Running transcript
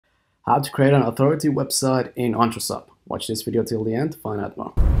How to create an authority website in ENTRESoft. Watch this video till the end to find out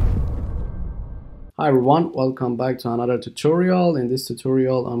more. Hi everyone, welcome back to another tutorial. In this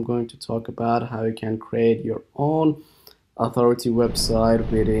tutorial, I'm going to talk about how you can create your own authority website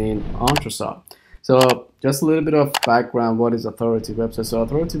within ENTRESoft. So just a little bit of background, what is authority website? So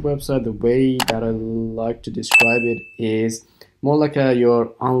authority website, the way that I like to describe it is more like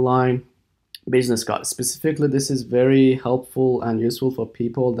your online business card. Specifically, this is very helpful and useful for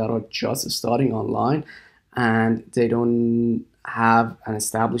people that are just starting online and they don't have an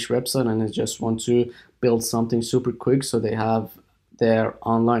established website and they just want to build something super quick so they have their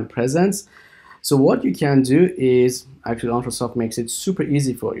online presence. So what you can do is actually ENTRESoft makes it super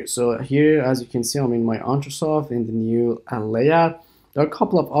easy for you. So here, as you can see, I'm in my ENTRESoft in the new layout. There are a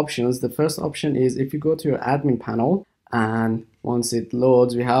couple of options. The first option is if you go to your admin panel, and once it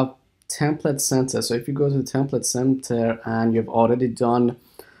loads, we have template center. So if you go to the template center and you've already done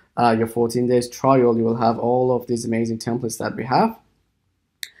your 14 days trial, you will have all of these amazing templates that we have.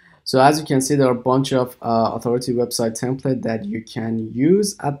 So as you can see, there are a bunch of authority website template that you can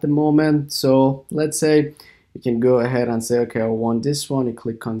use at the moment. So let's say you can go ahead and say, okay, I want this one. You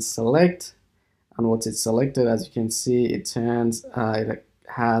click on select, and once it's selected, as you can see, it turns, it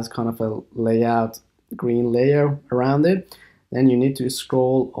has kind of a layout, green layer around it. Then you need to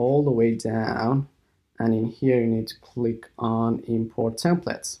scroll all the way down, and in here you need to click on import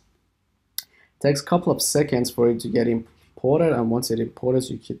templates. It takes a couple of seconds for it to get imported, and once it imports,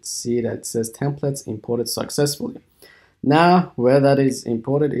 you can see that it says templates imported successfully. Now where that is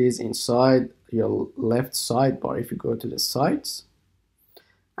imported is inside your left sidebar. If you go to the sites,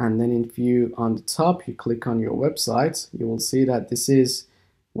 and then if you on the top you click on your website, you will see that this is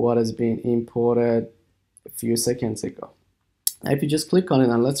what has been imported a few seconds ago. Now if you just click on it,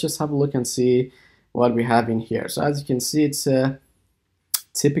 and let's just have a look and see what we have in here. So as you can see, it's a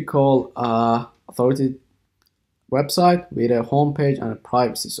typical authority website with a home page and a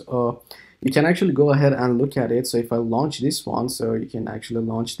privacy. So you can actually go ahead and look at it. So if I launch this one, so you can actually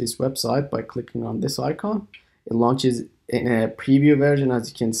launch this website by clicking on this icon. It launches in a preview version. As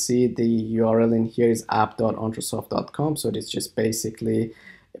you can see, the URL in here is app.entresoft.com. So it's just basically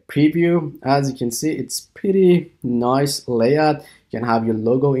a preview. As you can see, it's pretty nice layout. You can have your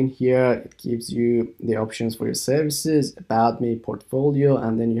logo in here. It gives you the options for your services, about me, portfolio,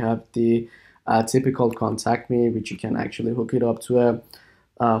 and then you have the typical contact me, which you can actually hook it up to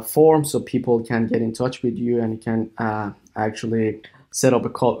a form so people can get in touch with you and you can actually set up a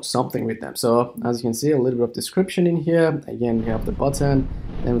call, something with them. So as you can see, a little bit of description in here. Again, we have the button.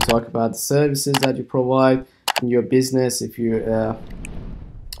 Then we talk about the services that you provide in your business. If you're a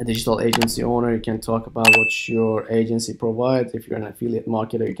digital agency owner, you can talk about what your agency provides. If you're an affiliate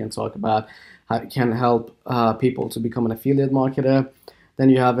marketer, you can talk about how you can help people to become an affiliate marketer. Then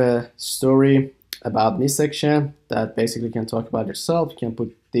you have a story about me section that basically can talk about yourself. You can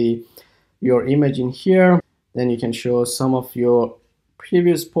put your image in here. Then you can show some of your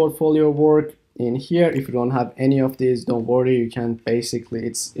previous portfolio work in here. If you don't have any of these, don't worry. You can basically,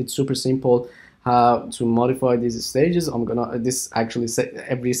 it's super simple how to modify these stages. I'm gonna this actually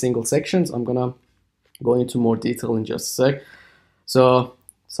every single sections. I'm gonna go into more detail in just a sec. So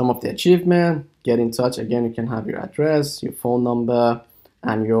some of the achievement, get in touch. Again, you can have your address, your phone number,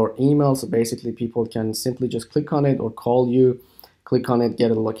 and your email. So basically people can simply just click on it or call you, click on it, get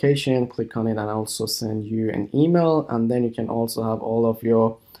a location, click on it, and also send you an email. And then you can also have all of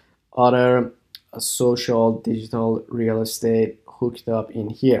your other social, digital, real estate hooked up in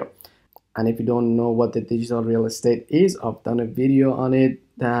here. And if you don't know what the digital real estate is, I've done a video on it,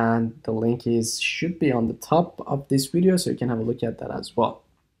 then the link should be on the top of this video, so you can have a look at that as well.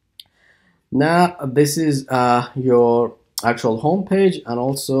 Now this is your actual home page, and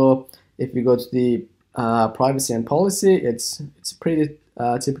also if you go to the privacy and policy, it's a pretty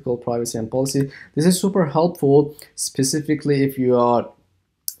typical privacy and policy. This is super helpful, specifically if you are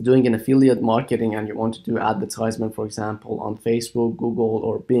doing an affiliate marketing and you want to do advertisement, for example, on Facebook, Google,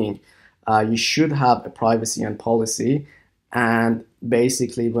 or Bing. You should have a privacy and policy, and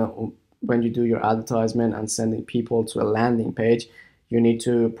basically when you do your advertisement and sending people to a landing page, you need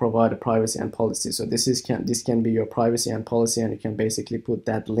to provide a privacy and policy. So this can be your privacy and policy, and you can basically put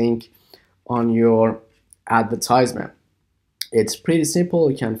that link on your advertisement. It's pretty simple.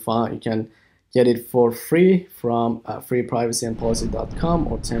 You can get it for free from freeprivacyandpolicy.com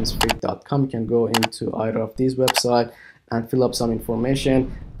or termsfree.com. You can go into either of these websites and fill up some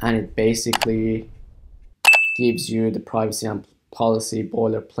information, and it basically gives you the privacy and policy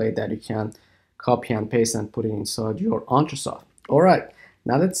boilerplate that you can copy and paste and put it inside your ENTRESoft. All right,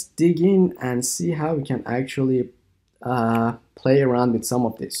 now let's dig in and see how we can actually play around with some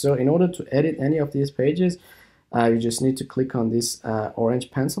of this. So in order to edit any of these pages, you just need to click on this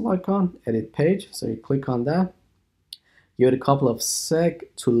orange pencil icon, edit page. So you click on that, give it a couple of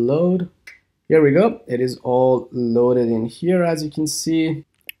sec to load. Here we go, it is all loaded in here, as you can see.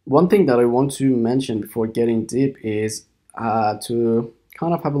 One thing that I want to mention before getting deep is to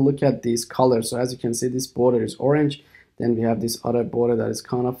kind of have a look at these colors. So as you can see, this border is orange, then we have this other border that is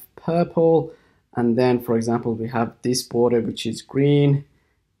kind of purple, and then for example we have this border which is green,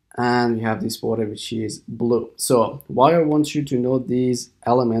 and we have this border which is blue. So why I want you to know these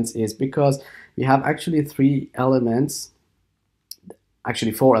elements is because we have actually four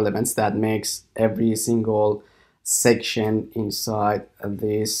elements that makes every single section inside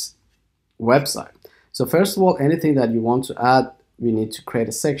this website. So first of all, anything that you want to add, we need to create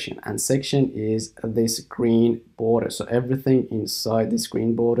a section, and section is this green border. So everything inside this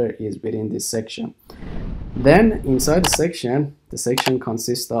green border is within this section. Then inside the section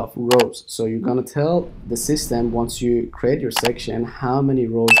consists of rows. So you're going to tell the system, once you create your section, how many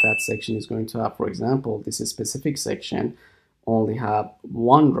rows that section is going to have. For example, this specific section only have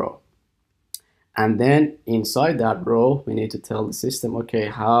 1 row. And then inside that row, we need to tell the system, okay,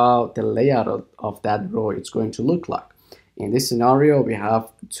 how the layout of that row is going to look like. In this scenario, we have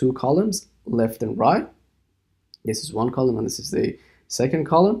 2 columns, left and right. This is 1 column and this is the second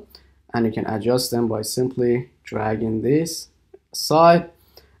column. And you can adjust them by simply dragging this aside.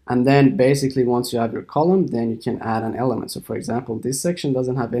 And then basically once you have your column, then you can add an element. So for example, this section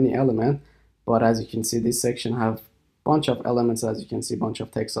doesn't have any element, but as you can see, this section have a bunch of elements. As you can see, a bunch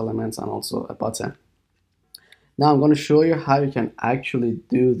of text elements and also a button. Now I'm going to show you how you can actually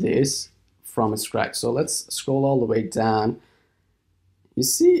do this from scratch. So let's scroll all the way down. You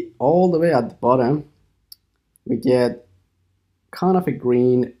see all the way at the bottom, we get kind of a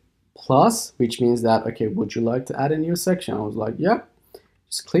green plus, which means that, okay, would you like to add a new section? I was like, yeah,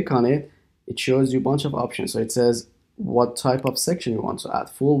 just click on it. It shows you a bunch of options. So it says what type of section you want to add,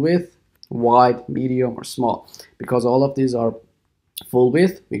 full width, wide, medium, or small. Because all of these are full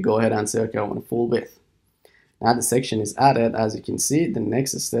width, we go ahead and say, okay, I want a full width. Now the section is added. As you can see, the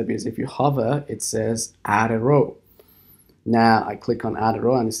next step is if you hover, it says add a row. Now I click on add a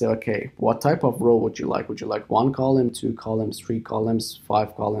row and you say, okay, what type of row would you like? Would you like 1 column, 2 columns, 3 columns,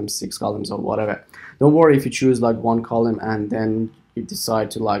 5 columns, 6 columns, or whatever? Don't worry if you choose like 1 column and then you decide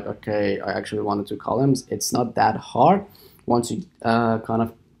to like, okay, I actually wanted 2 columns. It's not that hard once you kind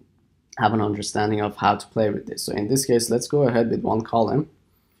of have an understanding of how to play with this. So in this case, let's go ahead with 1 column.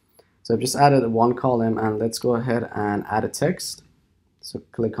 So I've just added 1 column, and let's go ahead and add a text. So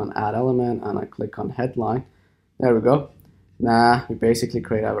click on add element and I click on headline. There we go. Now we basically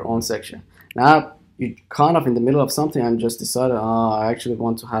create our own section. Now you're kind of in the middle of something and just decided, oh, I actually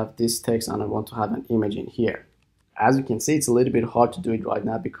want to have this text and I want to have an image in here. As you can see, it's a little bit hard to do it right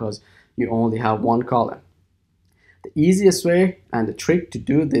now because you only have 1 column. The easiest way and the trick to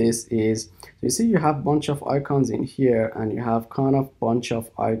do this is, you see you have a bunch of icons in here and you have kind of bunch of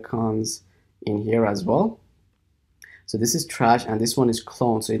icons in here as well. So this is trash and this one is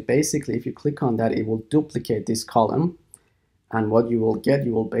clone. So it basically, if you click on that, it will duplicate this column. And what you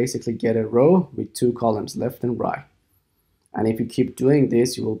will basically get a row with 2 columns, left and right. And if you keep doing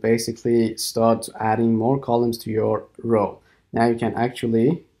this, you will basically start adding more columns to your row. Now you can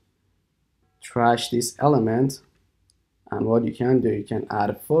actually trash this element. And what you can do, you can add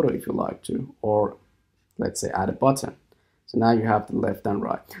a photo if you like to, or let's say add a button. So now you have the left and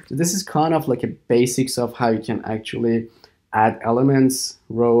right. So this is kind of like a basics of how you can actually add elements,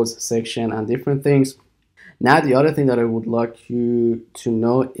 rows, section, and different things. Now the other thing that I would like you to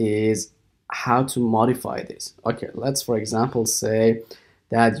know is how to modify this. Okay, let's for example say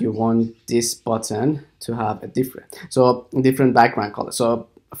that you want this button to have a different background color. So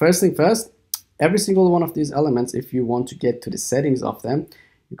first thing first, every single one of these elements, if you want to get to the settings of them,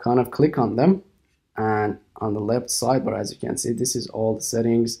 you kind of click on them, and on the left sidebar, as you can see, this is all the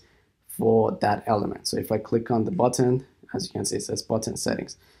settings for that element. So if I click on the button, as you can see, it says button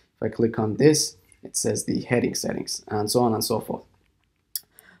settings. If I click on this, it says the heading settings, and so on and so forth.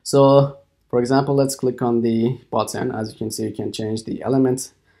 So for example, let's click on the button. As you can see, you can change the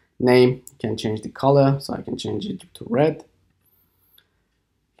element name, you can change the color, so I can change it to red.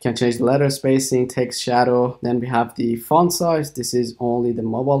 You can change the letter spacing, text shadow. Then we have the font size. This is only the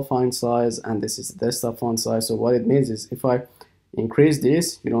mobile font size, and this is the desktop font size. So what it means is if I increase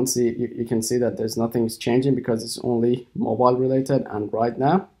this, you can see that there's nothing's changing because it's only mobile related. And right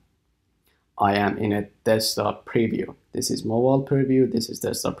now I am in a desktop preview. This is mobile preview, this is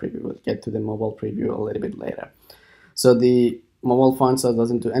desktop preview. We'll get to the mobile preview a little bit later. So the mobile font size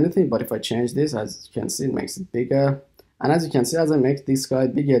doesn't do anything, but if I change this, as you can see, it makes it bigger. And as you can see, as I make this guy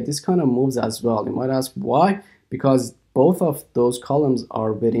bigger, this kind of moves as well. You might ask why? Because both of those columns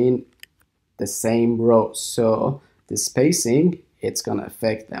are within the same row. So the spacing, it's gonna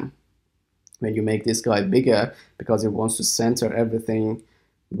affect them. When you make this guy bigger, because it wants to center everything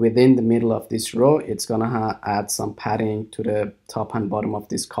within the middle of this row, it's gonna add some padding to the top and bottom of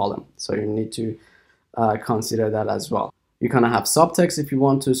this column. So you need to consider that as well. You kind of have subtext if you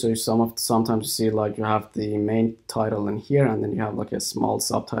want to. So sometimes you see like you have the main title in here, and then you have like a small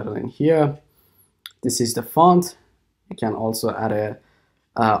subtitle in here. This is the font. You can also add a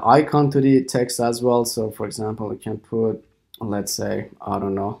icon to the text as well. So for example, you can put, let's say, I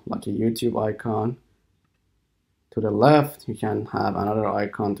don't know, like a YouTube icon to the left. You can have another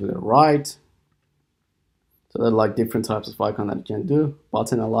icon to the right. So there are like different types of icon that you can do.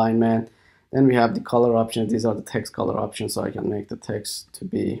 Button alignment. Then we have the color options. These are the text color options. So I can make the text to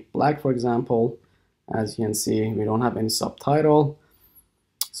be black, for example. As you can see, we don't have any subtitle.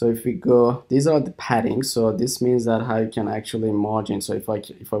 So if we go, these are the padding. So this means that how you can actually margin. So if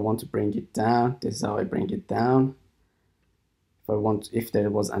I want to bring it down, this is how I bring it down. If there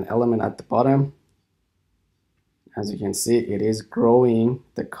was an element at the bottom, as you can see, it is growing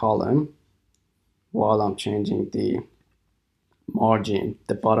the column while I'm changing the margin,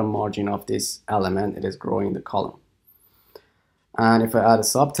 the bottom margin of this element, it is growing the column. And if I add a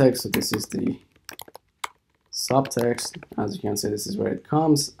subtext, so this is the subtext, as you can see, this is where it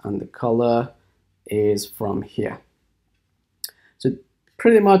comes, and the color is from here. So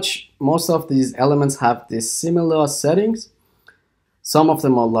pretty much most of these elements have these similar settings. Some of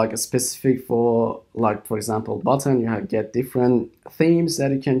them are like specific for, like for example, button, you get different themes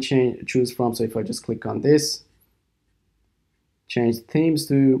that you can choose from. So if I just click on this, change themes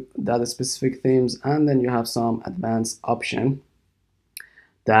to that specific themes, and then you have some advanced option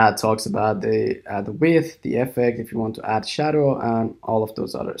that talks about the width, the effect, if you want to add shadow, and all of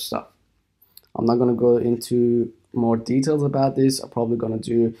those other stuff. I'm not going to go into more details about this. I'm probably going to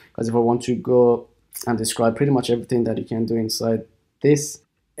do, because if I want to go and describe pretty much everything that you can do inside this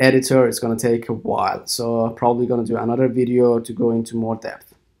editor, it's going to take a while. So I'm probably going to do another video to go into more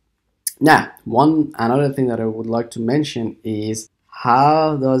depth. Now, another thing that I would like to mention is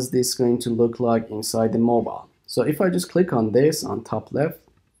how does this going to look like inside the mobile. So if I just click on this on top left,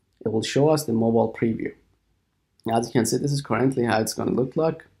 it will show us the mobile preview. As you can see, this is currently how it's going to look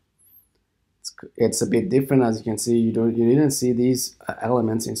like. It's a bit different. As you can see, you didn't see these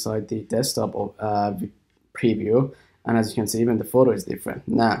elements inside the desktop preview, and as you can see, even the photo is different.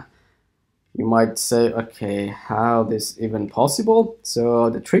 Now, you might say, okay, how this even possible?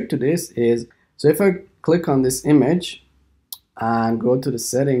 So the trick to this is, so if I click on this image and go to the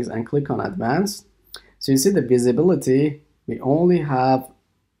settings and click on advanced, so you see the visibility, we only have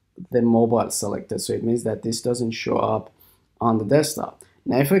the mobile selected. So it means that this doesn't show up on the desktop.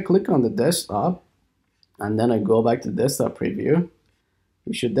 Now, if I click on the desktop and then I go back to desktop preview,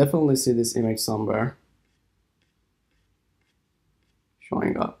 you should definitely see this image somewhere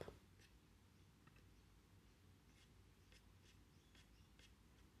showing up.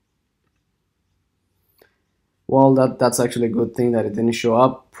 Well, that's actually a good thing that it didn't show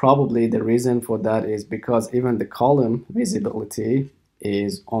up. Probably the reason for that is because even the column visibility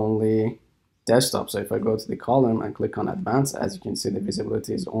is only desktop. So if I go to the column and click on advanced, as you can see, the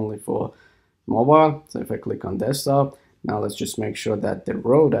visibility is only for mobile. So if I click on desktop, now let's just make sure that the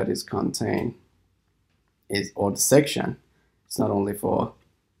row that is contained is, or the section, it's not only for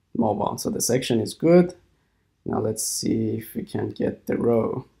mobile. So the section is good. Now let's see if we can get the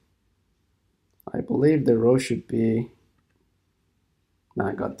row. I believe the row should be, now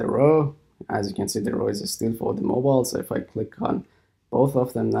I got the row. As you can see, the row is still for the mobile. So if I click on both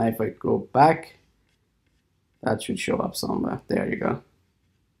of them, now if I go back, that should show up somewhere. There you go.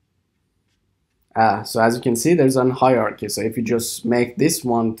 So as you can see, there's a hierarchy. So if you just make this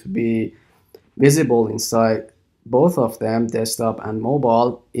one to be visible inside both of them, desktop and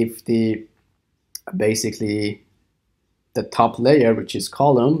mobile, if basically the top layer, which is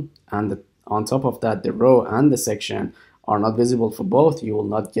column, and on top of that, the row and the section are not visible for both, you will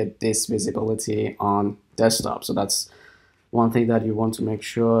not get this visibility on desktop. So that's one thing that you want to make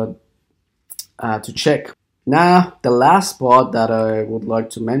sure to check. Now, the last part that I would like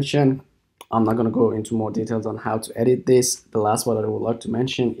to mention, I'm not going to go into more details on how to edit this. The last part that I would like to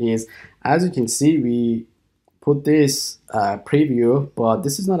mention is, as you can see, we put this preview, but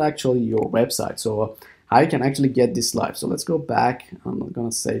this is not actually your website. So how you can actually get this live. So let's go back. I'm not going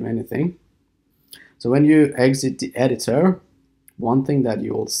to save anything. So when you exit the editor, one thing that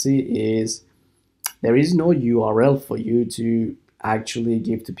you will see is there is no URL for you to actually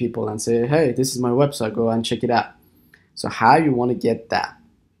give to people and say, hey, this is my website, go and check it out. So how you want to get that?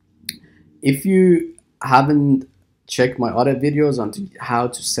 If you haven't checked my other videos on how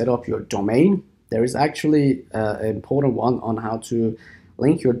to set up your domain, there is actually an important one on how to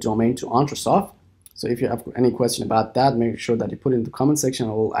link your domain to ENTRESoft. So if you have any question about that, make sure that you put it in the comment section.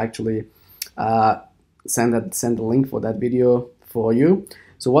 I will actually send the link for that video for you.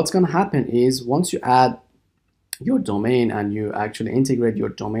 So what's going to happen is once you add your domain and you actually integrate your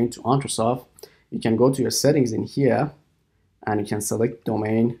domain to ENTRESoft, you can go to your settings in here and you can select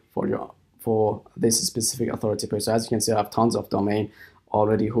domain for this specific authority page. So as you can see, I have tons of domain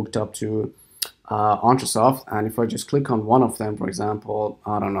already hooked up to ENTRESoft, and if I just click on one of them, for example,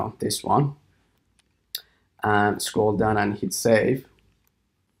 I don't know, this one, and scroll down and hit save,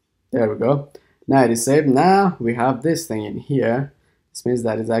 there we go. Now it is saved. Now we have this thing in here. This means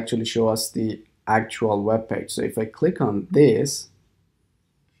that it actually shows us the actual web page. So if I click on this,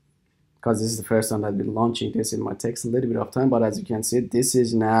 because this is the first time that we're launching this, it might take a little bit of time, but as you can see, this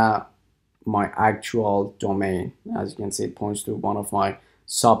is now my actual domain. As you can see, it points to one of my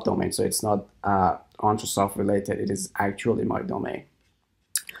subdomains, so it's not ENTRESoft related, it is actually my domain.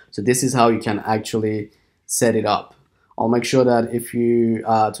 So this is how you can actually set it up. I'll make sure that if you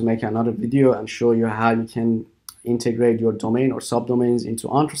to make another video and show you how you can integrate your domain or subdomains into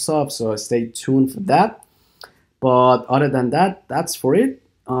ENTRESoft, so stay tuned for that. But other than that, that's for it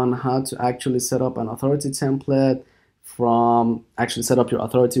on how to actually set up an authority template actually set up your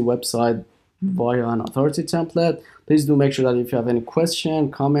authority website via an authority template. Please do make sure that if you have any question,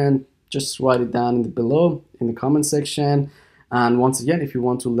 comment, just write it down below in the comment section. And once again, if you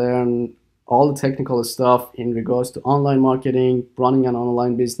want to learn all the technical stuff in regards to online marketing, running an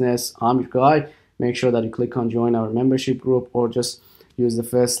online business, I'm your guy. Make sure that you click on join our membership group, or just use the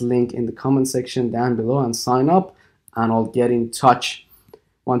first link in the comment section down below and sign up, and I'll get in touch.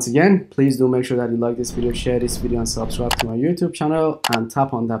 Once again, please do make sure that you like this video, share this video, and subscribe to my YouTube channel, and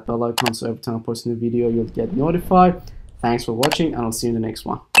tap on that bell icon so every time I post a new video, you'll get notified. Thanks for watching, and I'll see you in the next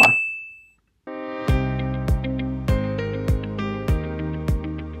one. Bye.